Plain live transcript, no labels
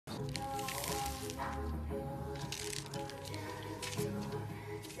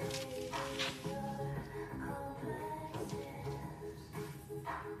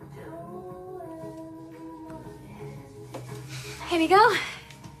Here we go.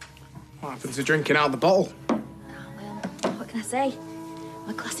 What happened to drinking out of the bottle? Oh, well, what can I say? I'm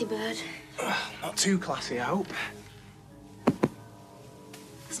a classy bird. Not too classy, I hope.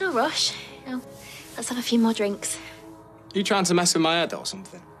 There's no rush. No, let's have a few more drinks. You trying to mess with my head or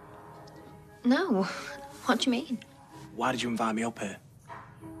something? No. What do you mean? Why did you invite me up here?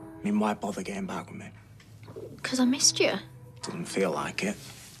 I mean, why bother getting back with me? Because I missed you. Didn't feel like it.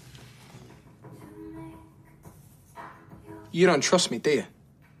 You don't trust me, do you?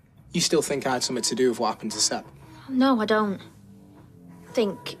 You still think I had something to do with what happened to Seb? No, I don't. I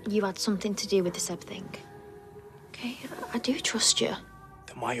think you had something to do with the Seb thing. Okay, I do trust you.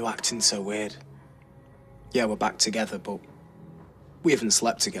 Then why are you acting so weird? Yeah, we're back together, but we haven't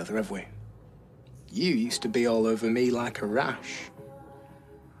slept together, have we? You used to be all over me like a rash.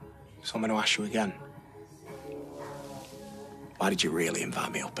 So I'm going to ask you again. Why did you really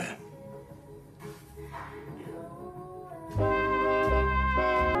invite me up here?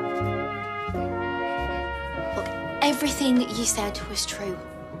 Look, everything that you said was true.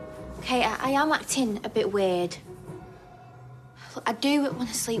 Okay, I am acting a bit weird. Look, I do want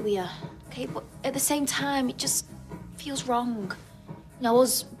to sleep with you, okay? But at the same time, it just feels wrong. You know,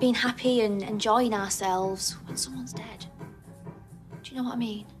 us being happy and enjoying ourselves when someone's dead. Do you know what I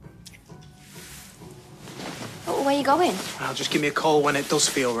mean? Oh, where are you going? Well, just give me a call when it does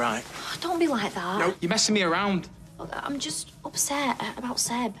feel right. Oh, don't be like that. No, you're messing me around. Look, I'm just upset about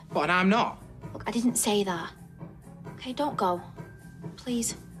Seb. But I'm not. Look, I didn't say that. Okay, don't go.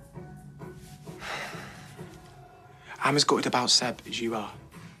 Please. I'm as gutted about Seb as you are.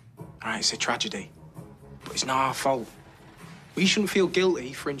 All right, it's a tragedy. But it's not our fault. We shouldn't feel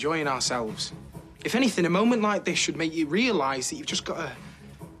guilty for enjoying ourselves. If anything, a moment like this should make you realise that you've just got to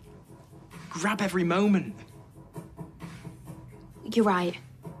grab every moment. You're right.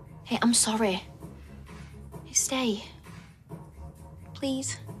 Hey, I'm sorry. Hey, stay.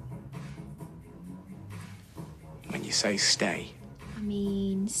 Please. When you say stay. I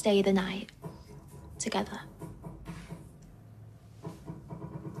mean, stay the night. Together.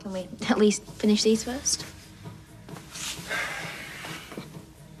 Can we at least finish these first?